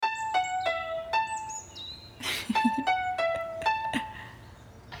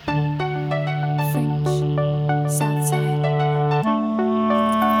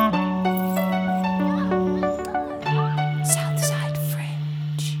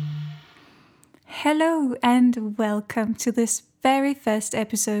Hello and welcome to this very first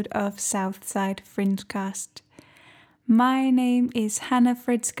episode of Southside Fringecast. My name is Hannah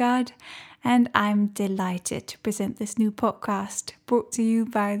Fridsgard and I'm delighted to present this new podcast brought to you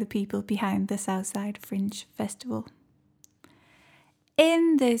by the people behind the Southside Fringe Festival.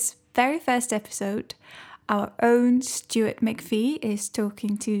 In this very first episode, our own Stuart McPhee is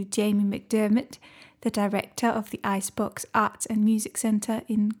talking to Jamie McDermott, the director of the Icebox Arts and Music Centre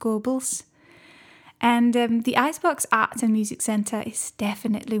in Gorbals. And the Icebox Arts and Music Centre is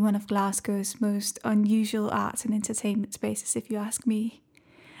definitely one of Glasgow's most unusual arts and entertainment spaces, if you ask me.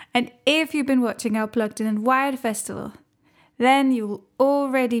 And if you've been watching our Plugged In and Wired festival, then you'll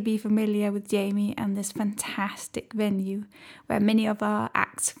already be familiar with Jamie and this fantastic venue where many of our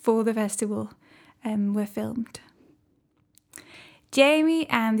acts for the festival were filmed. Jamie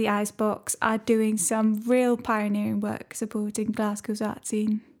and the Icebox are doing some real pioneering work supporting Glasgow's art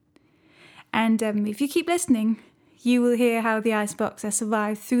scene. And if you keep listening, you will hear how the Icebox has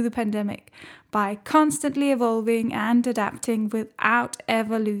survived through the pandemic by constantly evolving and adapting without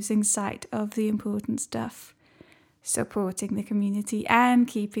ever losing sight of the important stuff, supporting the community and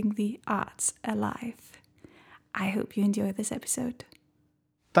keeping the arts alive. I hope you enjoy this episode.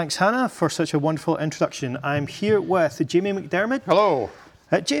 Thanks, Hannah, for such a wonderful introduction. I'm here with Jamie McDermott. Hello.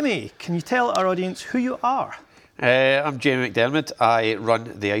 Jamie, can you tell our audience who you are? I'm Jamie McDermott. I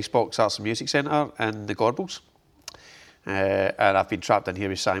run the Icebox Arts and Music Centre in the Gorbals. And I've been trapped in here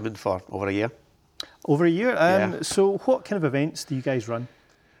with Simon for over a year. Over a year? Yeah. So what kind of events do you guys run?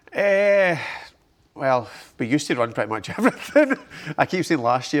 Well, we used to run pretty much everything. I keep saying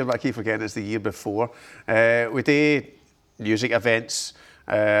last year, but I keep forgetting it's the year before. We do music events,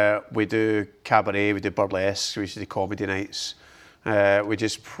 we do cabaret, we do burlesque, we used to do comedy nights. We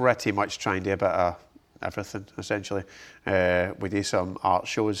just pretty much try and do a bit of everything, essentially. We do some art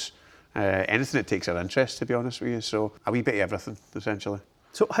shows, anything that takes our interest, to be honest with you. So a wee bit of everything, essentially.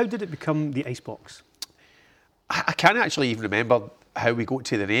 So how did it become the Icebox? I can't actually even remember how we got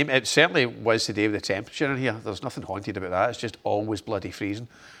to the name. It certainly was to do with the temperature in here. There's nothing haunted about that. It's just always bloody freezing.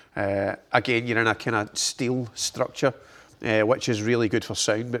 Again, you're in a kind of steel structure, which is really good for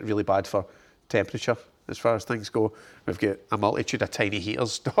sound, but really bad for temperature as far as things go. We've got a multitude of tiny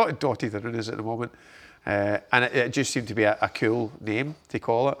heaters dotted around us at the moment. And it just seemed to be a cool name to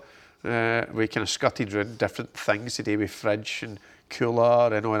call it. We kind of scutted around different things to do with fridge and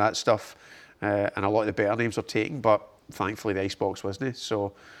cooler and all that stuff. And a lot of the better names were taken, but thankfully the Icebox wasn't.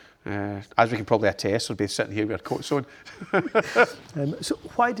 So as we can probably attest, we'll be sitting here with our coats on. So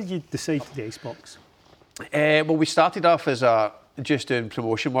why did you decide the Icebox? Well, we started off as just doing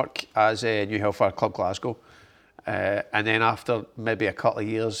promotion work as a New Hellfire Club Glasgow. And then after maybe a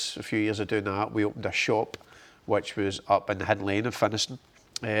few years of doing that, we opened a shop which was up in the Hidden Lane of Finnieston.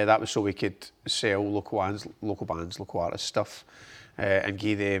 That was so we could sell local bands, local artists stuff, and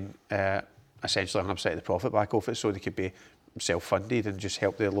give them essentially 100% of the profit back off it so they could be self-funded and just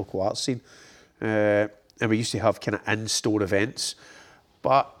help the local art scene. And we used to have kind of in-store events,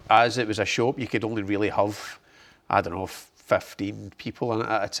 but as it was a shop, you could only really have, 15 people in it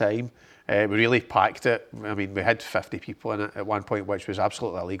at a time. We really packed it. I mean, we had 50 people in it at one point, which was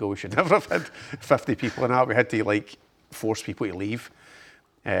absolutely illegal. We should never have had 50 people in that. We had to force people to leave.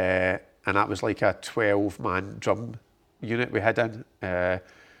 And that was like a 12-man drum unit we had in.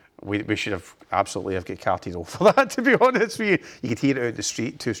 We should have absolutely got carted off for that, to be honest with you. You could hear it out the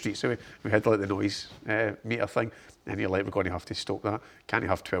street, 2 streets away. We had the noise meter thing, and you're like, we're going to have to stop that. Can't you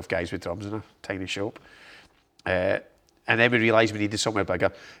have 12 guys with drums in a tiny shop? And then we realised we needed somewhere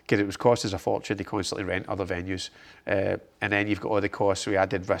bigger because it was cost us a fortune to constantly rent other venues. And then you've got all the costs. We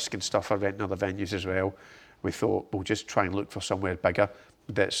added risk and stuff for renting other venues as well. We thought we'll just try and look for somewhere bigger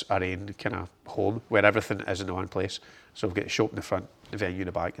that's our own kind of home where everything is in one place. So we've got the shop in the front, the venue in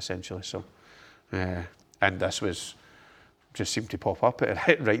the back, essentially. So, and this just seemed to pop up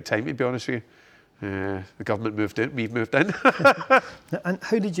at the right time, to be honest with you. The government moved in, we've moved in. And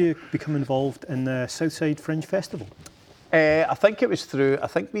how did you become involved in the Southside Fringe Festival? I think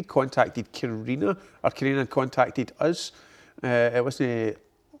we'd contacted Karina, or Karina had contacted us. It wasn't,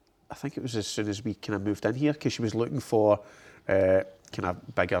 I think it was as soon as we kind of moved in here, because she was looking for kind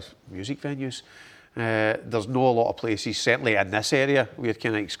of bigger music venues. There's not a lot of places, certainly in this area, we're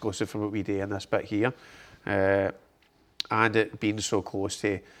kind of exclusive from what we do in this bit here. And it being so close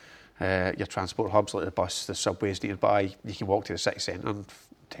to your transport hubs like the bus, the subways nearby, you can walk to the city centre in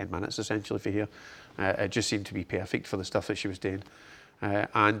 10 minutes essentially for here. It just seemed to be perfect for the stuff that she was doing.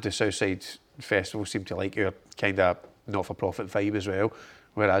 And the Southside Festival seemed to like our kind of not-for-profit vibe as well,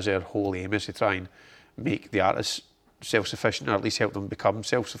 whereas our whole aim is to try and make the artists self-sufficient, or at least help them become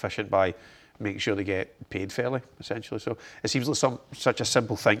self-sufficient by making sure they get paid fairly, essentially. So it seems like such a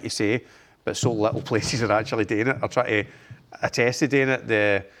simple thing to say, but so little places are actually doing it, or trying to attest to doing it.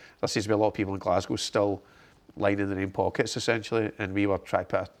 There seems to be a lot of people in Glasgow still lining their own pockets, essentially, and we were trying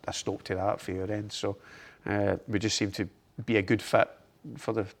to put a stop to that for your end. So we just seem to be a good fit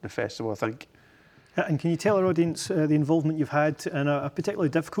for the festival, I think. And can you tell our audience the involvement you've had in a particularly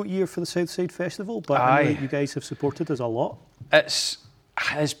difficult year for the Southside Festival, but I know that you guys have supported us a lot? It's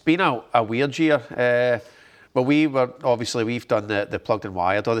been a weird year. Well, we've done the Plugged and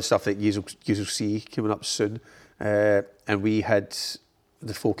Wired, all the stuff that you'll see coming up soon, and we had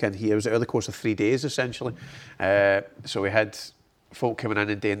the folk in here. It was over the course of 3 days, essentially. So we had folk coming in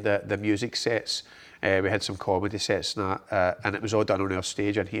and doing the music sets. We had some comedy sets and that, and it was all done on our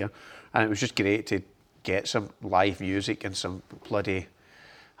stage in here. And it was just great to get some live music and some bloody,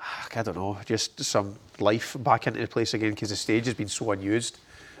 I don't know, just some life back into the place again, because the stage has been so unused.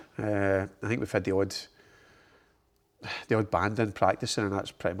 I think we've had the odd band in practicing, and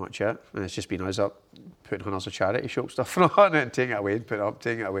that's pretty much it. And it's just been us up putting Hunters of Charity Shop stuff on it and taking it away and putting it up,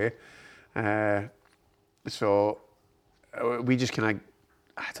 taking it away. So we just kind of,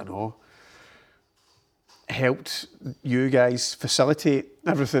 I don't know, helped you guys facilitate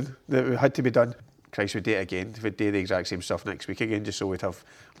everything that had to be done. Christ, we'd do it again. We'd do the exact same stuff next week again, just so we'd have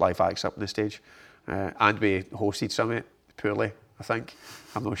live acts up on the stage. And we hosted some of it poorly, I think.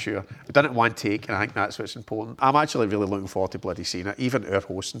 I'm not sure. We've done it one take, and I think that's what's important. I'm actually really looking forward to bloody seeing it, even our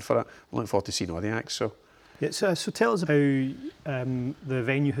hosting for it. I'm looking forward to seeing all the acts. So tell us how the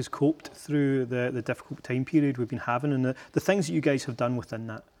venue has coped through the difficult time period we've been having, and the things that you guys have done within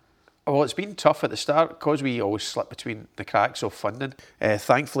that. Well, it's been tough at the start because we always slip between the cracks of funding.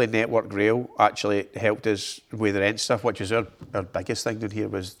 Thankfully, Network Rail actually helped us with the rent stuff, which was our biggest thing down here,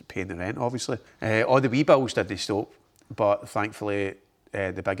 was paying the rent, obviously. All the wee bills didn't stop, but thankfully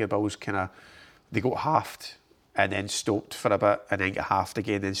the bigger bills they got halved and then stopped for a bit and then got halved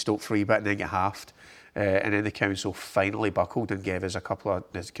again, then stopped for a wee bit and then got halved. And then the council finally buckled and gave us a couple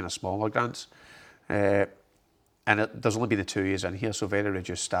of kind of smaller grants. And there's only been the 2 years in here, so very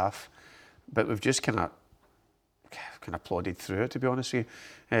reduced staff. But we've just kind of plodded through it, to be honest with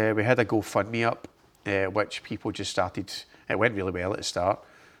you. We had a GoFundMe up, which people just started. It went really well at the start.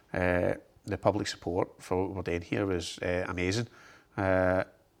 The public support for what we're doing here was amazing. And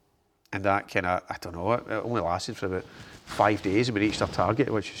that kind of, I don't know, it only lasted for about 5 days and we reached our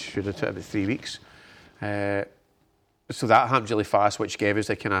target, which should have took about 3 weeks. So that happened really fast, which gave us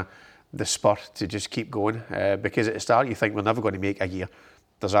the spur to just keep going, because at the start you think we're never going to make a year.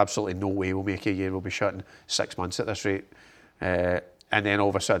 There's absolutely no way we'll make a year. We'll be shutting 6 months at this rate. And then all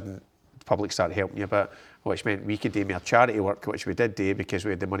of a sudden the public started helping you a bit, which meant we could do more charity work, which we did do because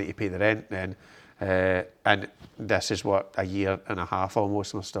we had the money to pay the rent then. And this is a year and a half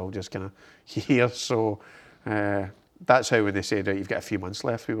almost, and we're still just kind of here. So that's how when they said, right, you've got a few months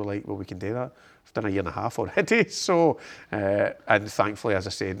left, we were like, well, we can do that. We've done a year and a half already. So, and thankfully, as I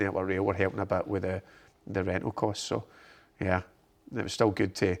said, Network Rail were helping a bit with the rental costs. So, yeah, it was still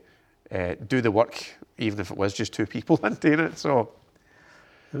good to do the work, even if it was just 2 people and doing it. So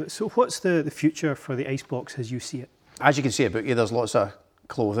what's the future for the Icebox as you see it? As you can see about you, there's lots of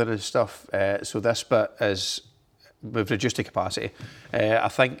clothing and stuff. So this bit is, we've reduced the capacity. I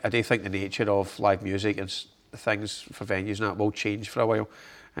do think the nature of live music and things for venues and that will change for a while.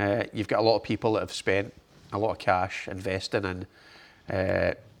 You've got a lot of people that have spent a lot of cash investing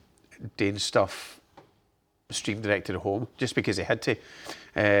in doing stuff stream direct to the home just because they had to.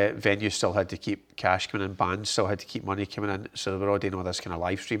 Venues still had to keep cash coming in, bands still had to keep money coming in, so they were all doing all this kind of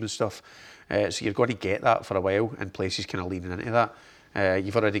live streaming stuff. So you're going to get that for a while, and places kind of leaning into that.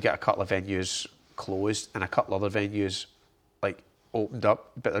 You've already got a couple of venues closed and a couple other venues like opened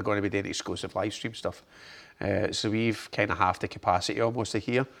up, but they're going to be doing exclusive live stream stuff. So we've kind of halved the capacity almost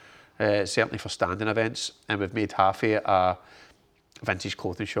here, certainly for standing events, and we've made half a vintage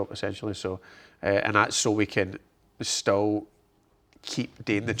clothing shop essentially. So, and that's so we can still keep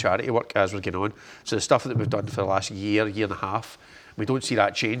doing the charity work as we're going on. So the stuff that we've done for the last year and a half, we don't see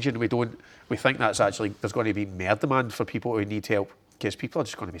that changing. We think that's actually, there's going to be more demand for people who need help, because people are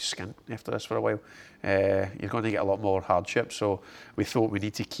just going to be skint after this for a while. You're going to get a lot more hardship. So we thought we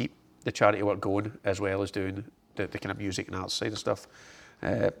need to keep the charity work going as well as doing the kind of music and arts side of stuff.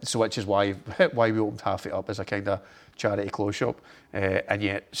 So which is why we opened half it up as a kind of charity clothes shop, and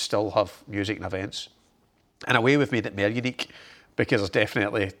yet still have music and events. In a way, we've made it more unique, because there's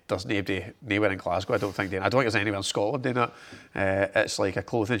nobody nowhere in Glasgow, I don't think there's anywhere in Scotland doing that. It's like a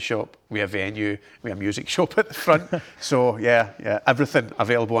clothing shop, we have venue, we have a music shop at the front. So yeah, everything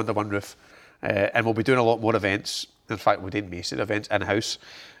available under one roof. And we'll be doing a lot more events. In fact, we're doing massive events in-house.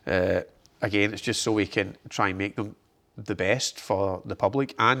 again, it's just so we can try and make them the best for the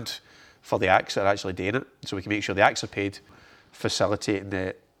public and for the acts that are actually doing it, so we can make sure the acts are paid,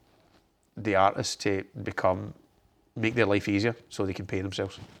 facilitating the artists to make their life easier so they can pay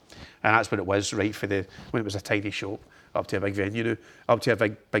themselves. And that's what it was right when it was a tiny shop up to a big venue now, up to a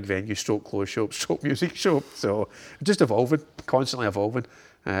big venue, stroke clothes shop, stroke music shop. So just evolving, constantly evolving.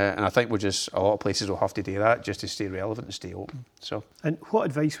 And I think a lot of places will have to do that just to stay relevant and stay open. So. And what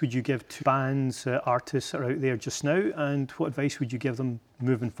advice would you give to bands, artists that are out there just now, and what advice would you give them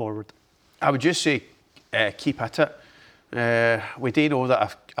moving forward? I would just say keep at it. We do know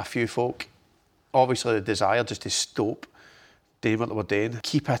that a few folk, obviously the desire just to stop doing what they were doing.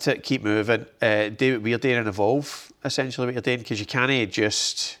 Keep at it, keep moving, do what we're doing and evolve, essentially what you're doing, because you can't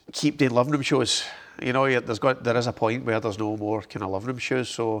just keep doing living room shows. You know, there is a point where there's no more kind of living room shows,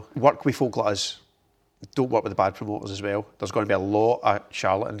 so work with folk like us. Don't work with the bad promoters as well. There's going to be a lot of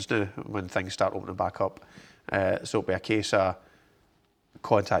charlatans now when things start opening back up. So it'll be a case of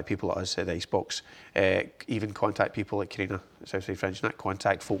contact people like us at Icebox, even contact people at Carina, Southside Fringe, and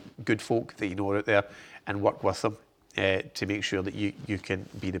contact good folk that you know are out there and work with them to make sure that you can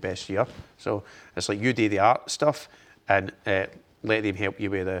be the best you are. So it's like you do the art stuff and let them help you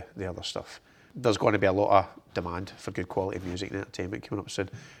with the other stuff. There's going to be a lot of demand for good quality music and entertainment coming up soon.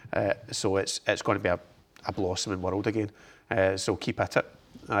 So it's going to be a blossoming world again. So keep at it.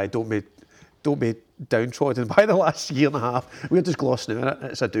 Don't be downtrodden by the last year and a half. We're just glossing over it.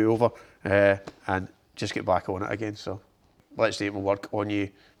 It's a do-over, and just get back on it again. So let's say we'll work on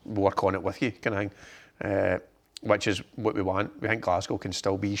it with you, kind of thing, which is what we want. We think Glasgow can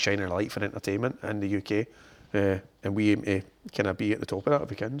still be shining a light for entertainment in the UK, and we aim to kind of be at the top of that if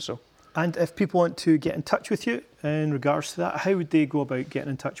we can. So. And if people want to get in touch with you in regards to that, how would they go about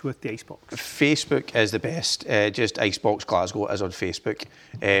getting in touch with the Icebox? Facebook is the best. Just Icebox Glasgow is on Facebook,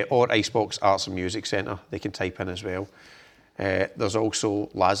 or Icebox Arts and Music Centre. They can type in as well. There's also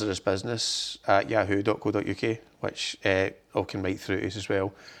Lazarus Business at yahoo.co.uk, which all can write through to us as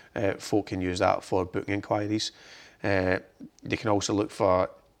well. Folk can use that for booking inquiries. They can also look for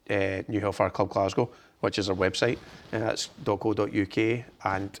New Hellfire Club Glasgow, which is our website. That's .co.uk,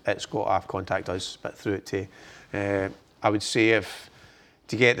 and it's got a contact us bit through it too. I would say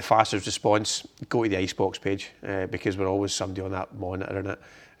to get the fastest response, go to the Icebox page, because we're always somebody on that monitoring it.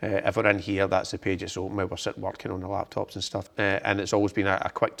 If we're in here, that's the page it's open while we're sitting working on the laptops and stuff. And it's always been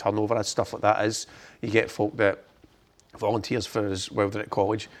a quick turnover as stuff like that is. You get folk that volunteers for us while they're at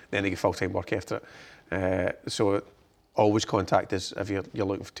college, then they get full-time work after it. So always contact us if you're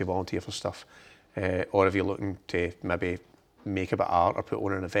looking to volunteer for stuff. Or if you're looking to maybe make a bit of art or put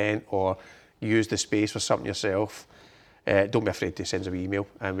on an event or use the space for something yourself, don't be afraid to send us an email.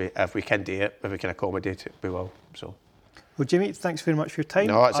 And if we can do it, if we can accommodate it, we will. So. Well, Jimmy, thanks very much for your time.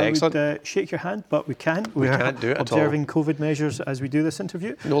 No, that's excellent. I would shake your hand, but we can't. We can't do it at all. Observing COVID measures as we do this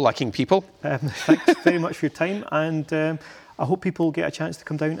interview. No licking people. Thanks very much for your time, and I hope people get a chance to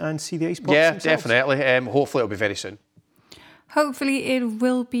come down and see the Icebox themselves. Definitely. Hopefully it'll be very soon. Hopefully it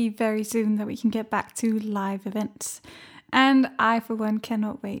will be very soon that we can get back to live events. And I, for one,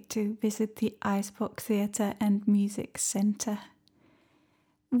 cannot wait to visit the Icebox Theatre and Music Centre.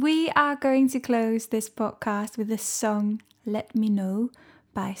 We are going to close this podcast with the song Let Me Know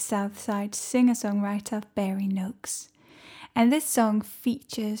by Southside singer-songwriter Barry Noakes. And this song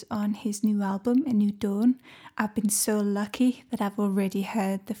features on his new album, A New Dawn. I've been so lucky that I've already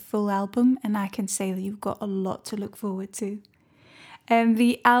heard the full album, and I can say that you've got a lot to look forward to.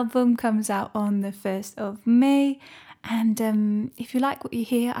 The album comes out on the 1st of May, and if you like what you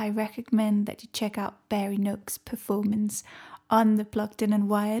hear, I recommend that you check out Barry Noakes' performance on the Plugged In and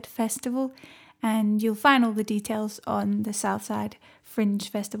Wired Festival, and you'll find all the details on the Southside Fringe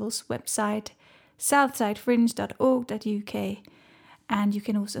Festival's website, southsidefringe.org.uk, and you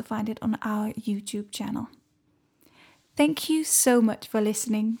can also find it on our YouTube channel. Thank you so much for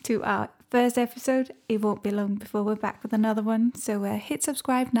listening to our first episode. It won't be long before we're back with another one, so hit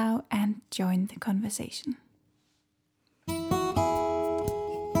subscribe now and join the conversation.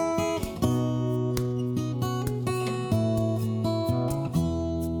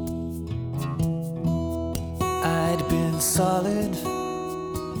 I'd been solid,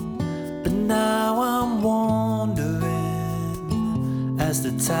 but now I'm wandering as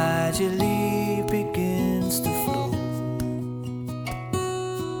the tide you leave begins to flow.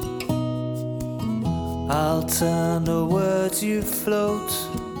 I'll turn the words you float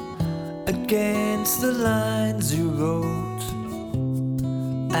against the lines you wrote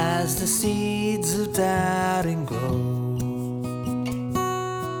as the seeds of doubting grow.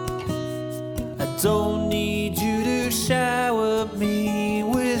 I don't need you to shower me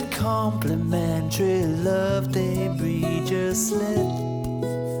with complimentary love debris. Just let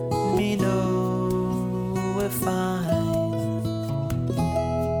me know we're fine.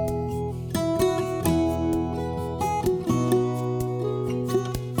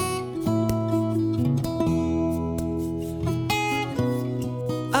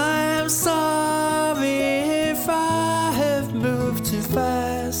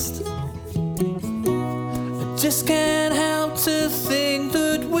 Just can't help to think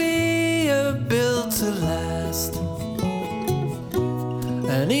that we are built to last.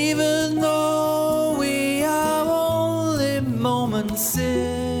 And even though we are only moments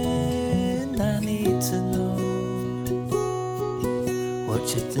in, I need to know what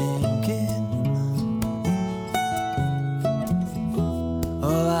you're thinking,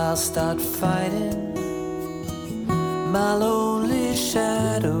 or I'll start fighting my lonely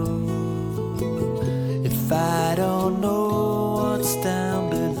shadow. If I don't know what's down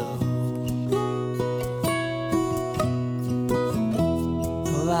below,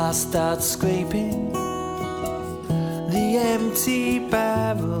 well, I'll start scraping the empty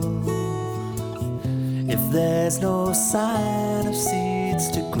barrel. If there's no sign of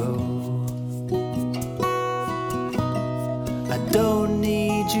seeds to grow, I don't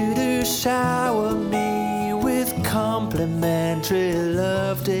need you to shower me with complimentary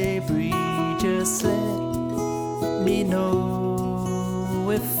love debris. Just let me know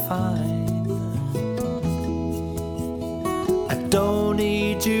we're fine. I don't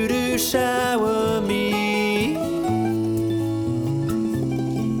need you to shower me.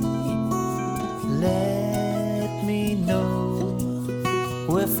 Let me know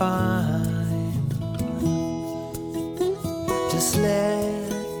we're fine. Just let